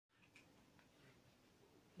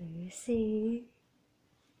Lucy,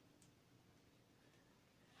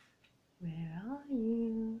 where are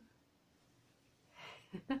you?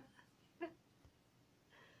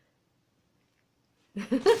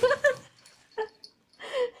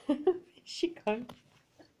 She can't.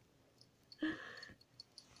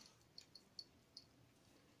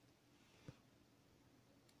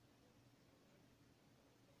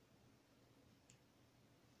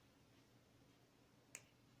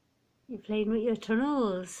 You're playing with your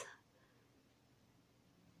tunnels.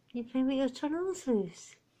 You're playing with your tunnels,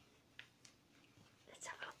 Luce. Let's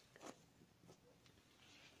have a look.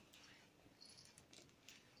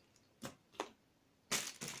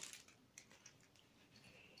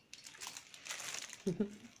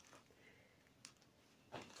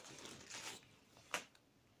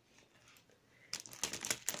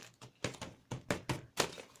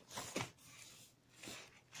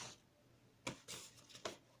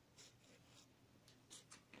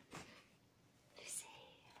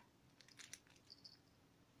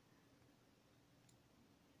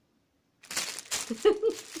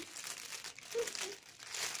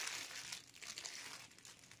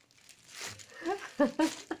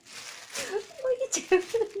 What are you doing?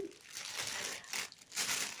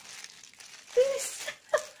 This.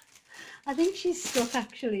 I think she's stuck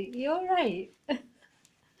actually. You alright? What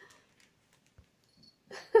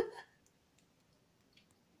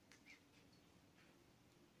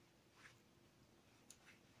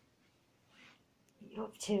you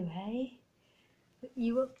up to, hey? What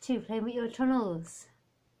you up to, playing with your tunnels?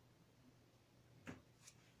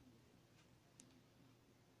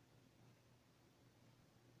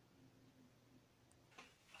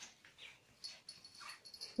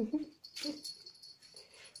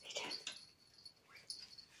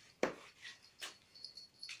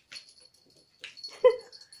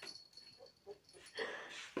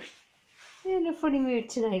 You're in a funny mood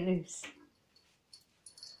tonight, Luce.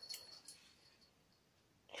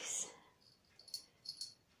 Luce.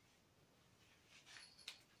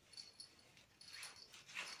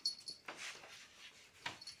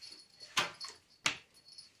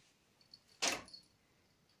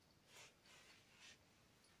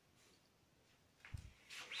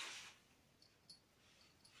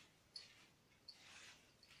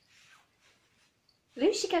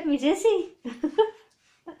 Luce, you got me dizzy.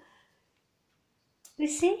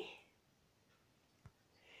 Lucy?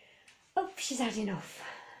 Oh, she's had enough.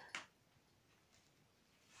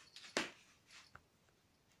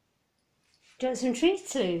 Do you want some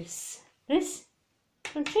treats, Luce? Luce?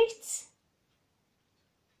 Some treats?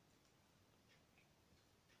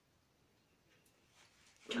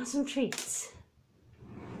 Do you want some treats?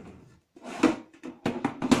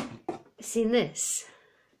 Seen this?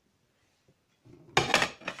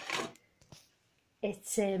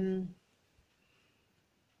 It's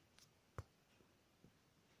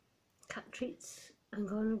cat treats. I'm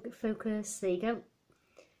going to focus. There you go.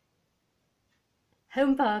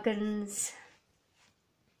 Home Bargains,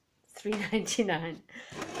 $3.99,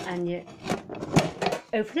 and you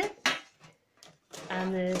open it,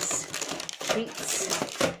 and there's treats.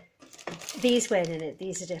 These weren't in it.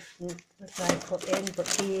 These are different. That's what I put in, but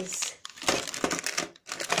these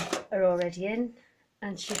are already in,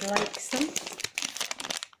 and she likes them.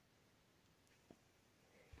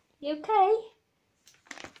 You okay?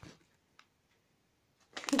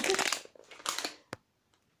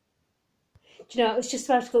 Do you know, I was just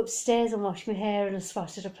about to go upstairs and wash my hair and I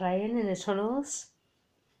spotted her playing in the tunnels.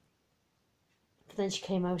 But then she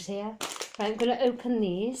came out here. Right, I'm going to open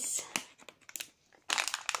these.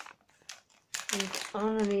 And I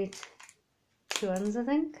only need 2 hands, I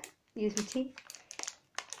think. Use my teeth.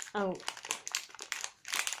 Oh.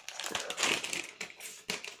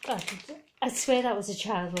 God, I swear that was a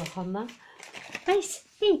child lock on that. Right,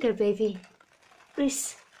 here you go, baby.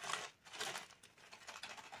 Reese.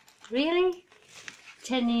 Really?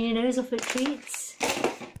 Turning your nose off at treats?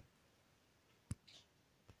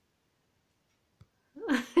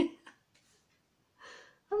 I'm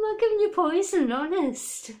not giving you poison,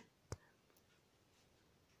 honest.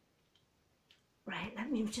 Right,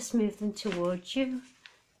 let me just move them towards you. Do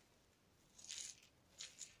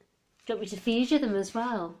you want me to feed you them as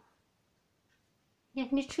well? Yeah,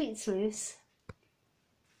 can your treats, Luce?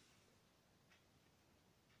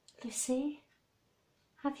 Lucy?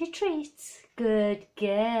 Have your treats? Good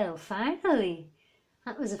girl, finally.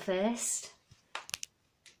 That was a first.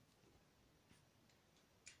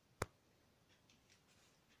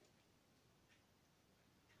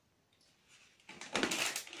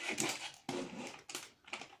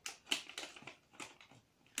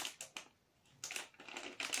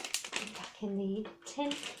 Back in the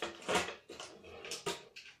tin.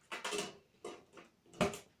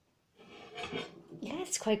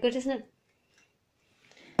 quite good, isn't it?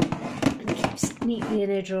 And it keeps neatly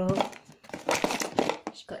in a drawer.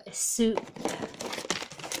 She's got a soup.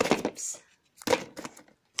 Oops.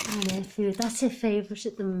 And her food. That's her favourite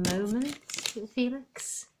at the moment with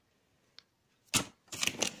Felix.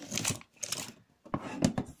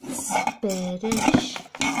 Birdish.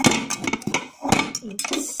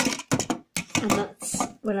 Oops. And that's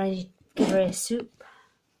when I give her a soup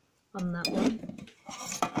on that one.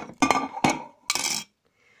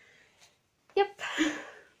 Yep.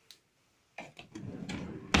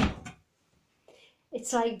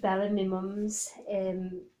 It's like Belle and my mum's.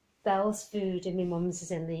 Belle's food and my mum's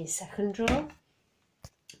is in the second drawer,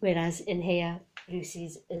 whereas in here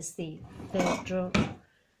Lucy's is the third drawer.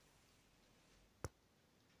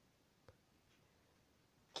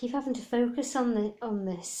 Keep having to focus on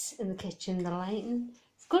this in the kitchen, the lighting.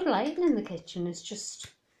 It's good lighting in the kitchen, it's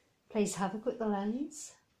just plays havoc with the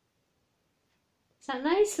lens. Is that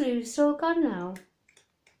nice, Lou? It's all gone now.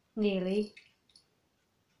 Nearly.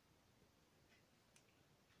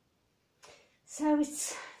 So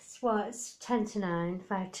it's what? It's 10 to 9,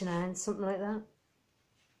 5 to 9, something like that.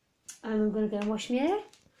 And I'm going to go and wash my hair.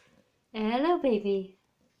 Hello, baby.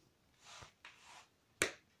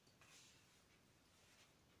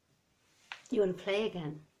 You want to play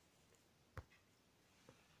again?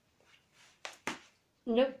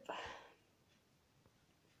 Nope.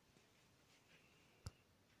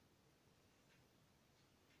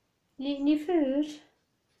 You eating your food?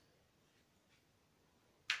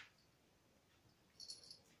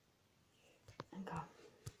 Hang on.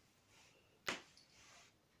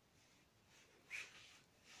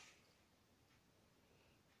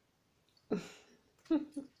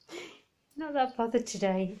 Not that bothered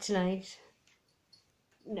tonight.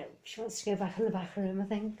 No, she wants to go back in the back room, I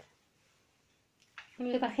think. I'm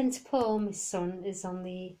going to go back into Paul. My son is on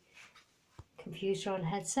the computer on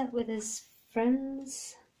headset with his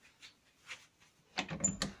friends.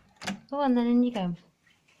 Go on then, in you go.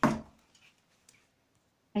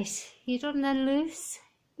 Right, you done then, Luce?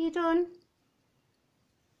 You done?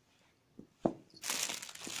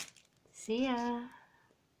 See ya.